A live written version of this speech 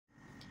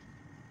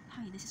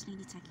Hi, this is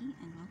Lady Techie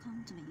and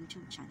welcome to my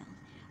YouTube channel.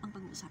 Ang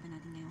pag-uusapan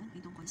natin ngayon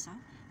ay tungkol sa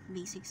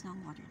basics ng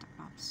water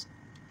pumps.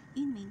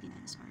 In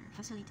maintenance or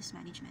facilities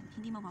management,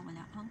 hindi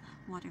mawawala ang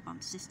water pump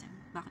system.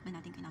 Bakit ba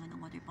natin kailangan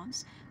ng water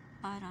pumps?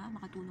 Para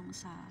makatulong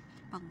sa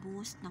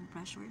pag-boost ng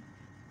pressure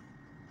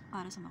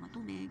para sa mga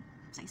tubig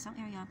sa isang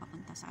area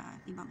papunta sa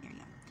ibang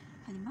area.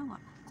 Halimbawa,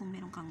 kung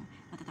meron kang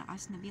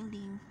matataas na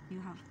building,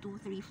 you have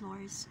 2-3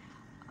 floors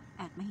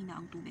at mahina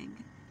ang tubig,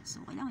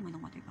 so kailangan mo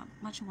ng water pump.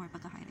 Much more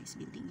pagka high-rise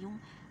building yung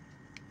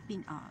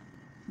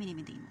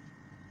mini-maintain mo.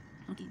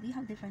 Okay, we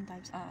have different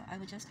types. I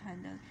will just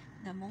handle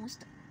the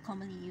most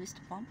commonly used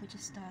pump, which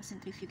is the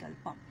centrifugal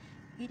pump.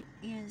 It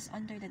is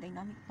under the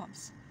dynamic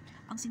pumps.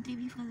 Ang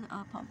centrifugal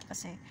pump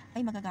kasi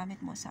ay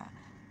magagamit mo sa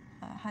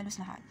halos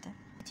lahat.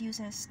 It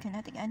uses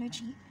kinetic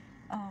energy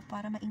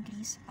para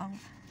ma-increase ang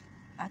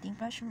ating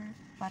pressure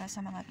para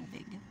sa mga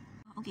tubig.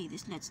 Okay,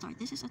 let's start.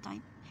 This is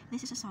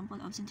a sample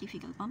of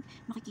centrifugal pump.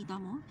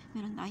 Makikita mo,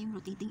 meron tayong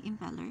rotating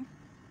impeller.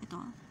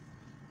 Ito.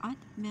 At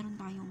meron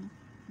tayong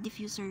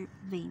diffuser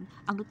vane.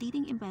 Ang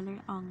rotating impeller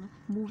ang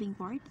moving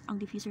part,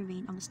 ang diffuser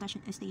vane ang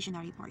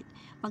stationary part.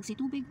 Pag si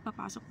tubig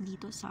papasok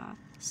dito sa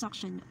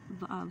suction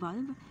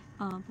valve,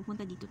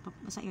 pupunta dito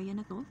sa area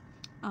na to,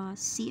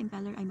 si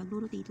impeller ay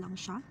mag-rotate lang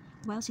siya,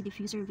 while si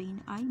diffuser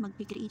vane ay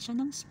mag-create siya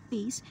ng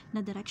space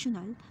na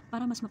directional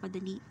para mas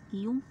mapadali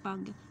yung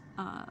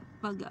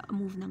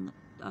pag-move ng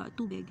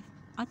tubig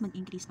at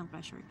mag-increase ng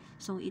pressure.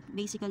 So it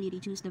basically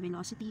reduces the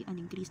velocity and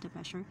increase the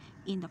pressure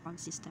in the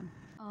pump system.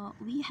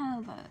 We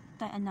have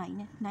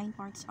nine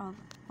parts of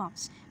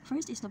pumps.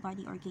 First is the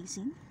body or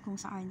casing, kung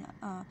saan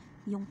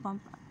yung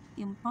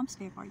pump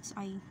spare parts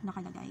ay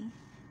nakalagay.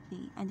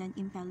 Okay. And then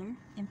impeller.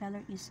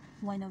 Impeller is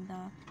one of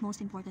the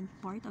most important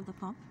part of the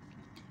pump.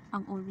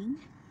 Ang O-ring,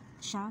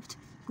 shaft,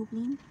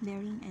 coupling,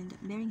 bearing and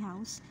bearing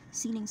house,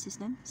 sealing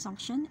system,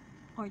 suction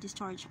or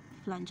discharge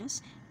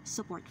flanges,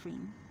 support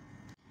frame.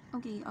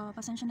 Okay,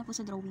 pasensya na po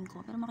sa drawing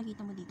ko, pero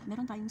makikita mo dito,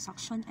 meron tayong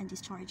suction and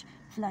discharge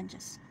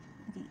flanges.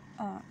 Okay,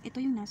 ito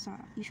yung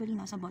usually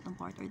nasa bottom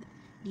part or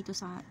dito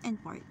sa end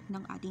part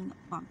ng ating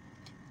pump.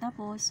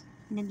 Tapos,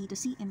 nandito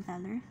si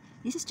impeller.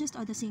 This is just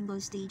the single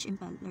stage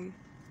impeller.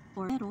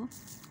 Pero,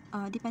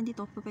 depende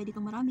to, pwede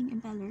itong maraming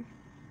impeller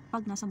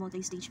pag nasa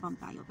multi-stage pump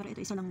tayo. Pero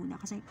ito isa lang muna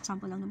kasi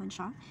sample lang naman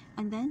siya.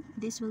 And then,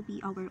 this will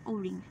be our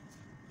O-ring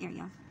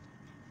area.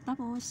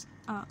 Tapos,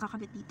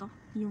 kakabit dito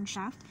yung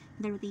shaft,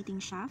 the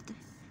rotating shaft.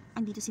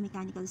 Andito si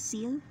mechanical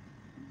seal.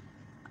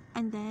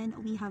 And then,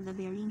 we have the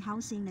bearing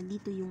housing.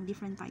 Nandito yung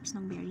different types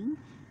ng bearing.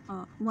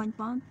 One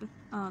pump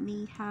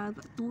may have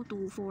 2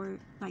 to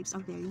 4 types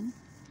of bearing.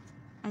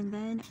 And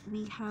then,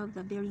 we have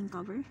the bearing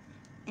cover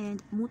and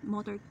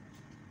motor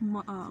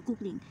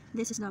coupling.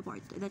 This is the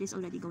part that is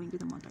already going to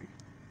the motor.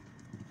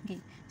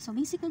 Okay, so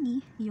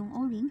basically, yung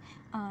O-ring,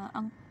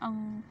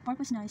 ang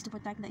purpose na is to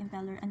protect the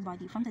impeller and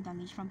body from the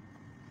damage from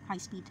high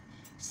speed.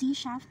 Si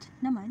shaft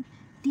naman,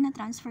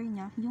 tina-transfer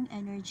niya yung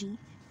energy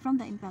from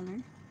the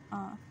impeller,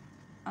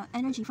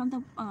 energy from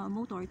the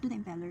motor to the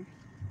impeller.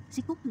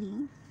 Si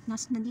coupling,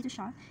 nandito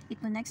siya,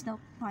 it connects the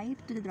pipe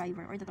to the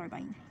driver or the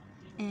turbine.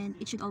 And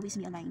it should always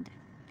be aligned.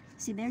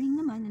 Si bearing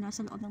naman, na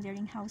nasa loob ng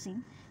bearing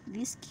housing,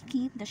 this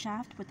keep the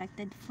shaft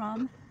protected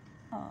from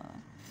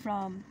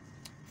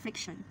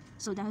friction.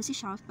 So dahil si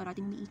shaft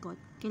parating umiikot,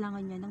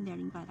 kailangan niya ng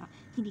bearing para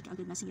hindi ka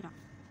agad masira.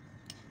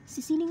 Si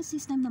sealing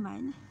system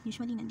naman,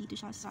 usually nandito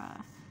siya sa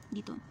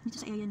dito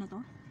sa area na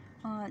to.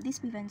 This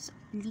prevents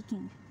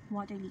leaking,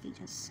 water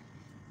leakages.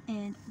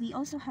 And we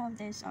also have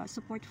this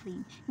support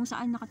frame, kung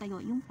saan nakatayo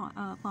yung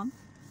pump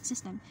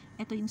system.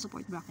 Ito yung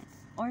support bracket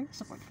or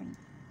support frame.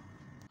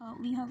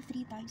 We have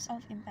 3 types of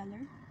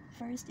impeller.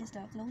 First is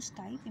the closed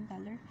type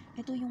impeller.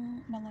 Ito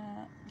yung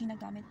mga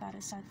ginagamit para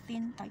sa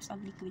thin types of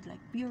liquid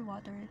like pure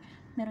water.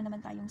 Meron naman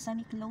tayong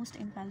semi-closed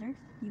impeller,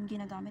 yung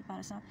ginagamit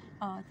para sa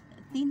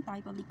thin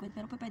type of liquid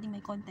pero pwedeng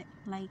may konti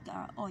like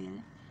oil.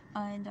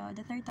 And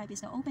the third type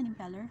is the open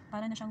impeller,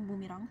 para na siyang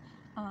boomerang.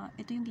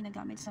 Ito yung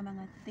ginagamit sa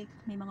mga thick,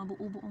 may mga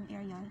buo-buong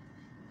area,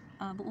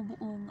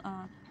 buo-buong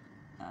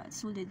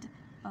solid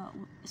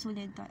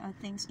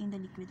things in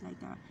the liquid like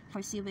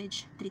for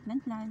sewage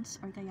treatment plants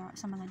or kaya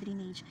sa mga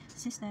drainage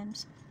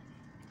systems,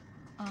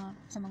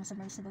 sa mga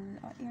submersible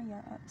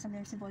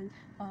submersible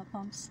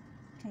pumps,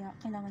 kaya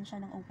kailangan siya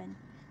ng open.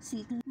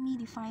 Let me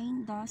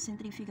define the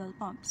centrifugal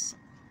pumps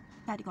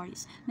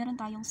categories. Meron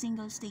tayong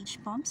single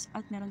stage pumps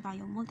at meron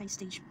tayong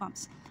multi-stage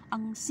pumps.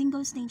 Ang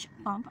single stage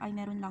pump ay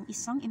meron lang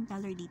isang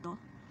impeller dito.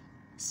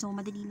 So,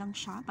 madali lang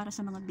siya para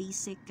sa mga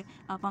basic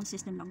pump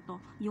system lang to.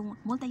 Yung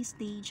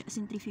multi-stage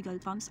centrifugal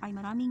pumps ay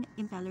maraming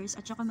impellers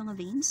at saka mga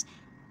vanes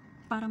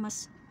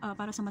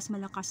para sa mas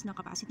malakas na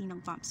capacity ng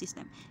pump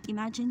system.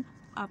 Imagine,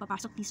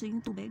 papasok dito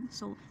yung tubig.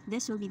 So,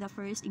 this will be the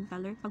first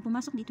impeller. Pag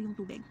pumasok dito yung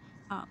tubig,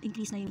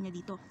 increase na yun niya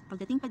dito.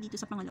 Pagdating pa dito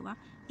sa pangalawa,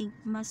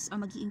 mas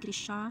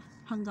mag-i-increase siya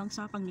hanggang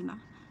sa panglima.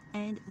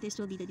 And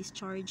this will be the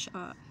discharge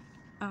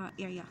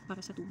area para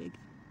sa tubig.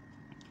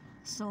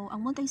 So, ang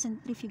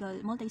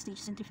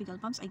multi-stage centrifugal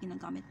pumps ay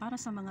ginagamit para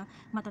sa mga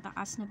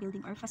matataas na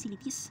building or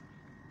facilities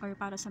or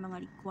para sa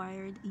mga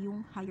required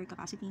yung higher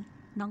capacity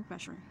ng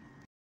pressure.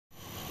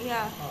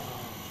 Yeah.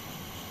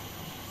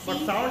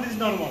 But sound is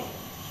normal.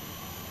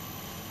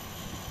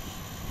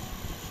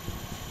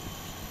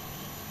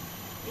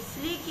 It's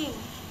leaking.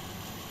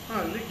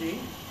 Leaking.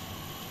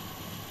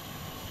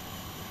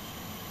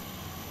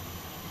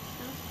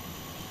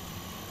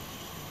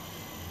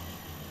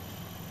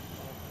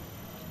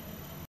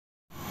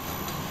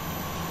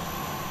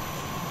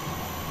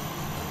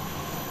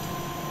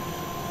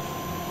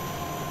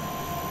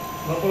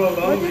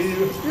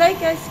 It's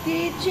like a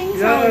screeching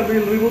Yeah, sound.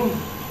 we'll remove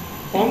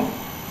pump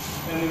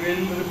and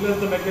we'll replace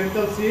the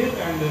mechanical seal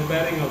and the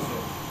bearing also.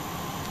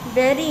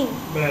 Bearing.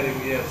 Bearing,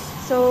 yes.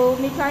 So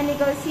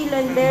mechanical seal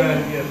and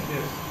bearing. Yes,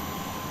 yes.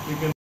 We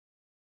can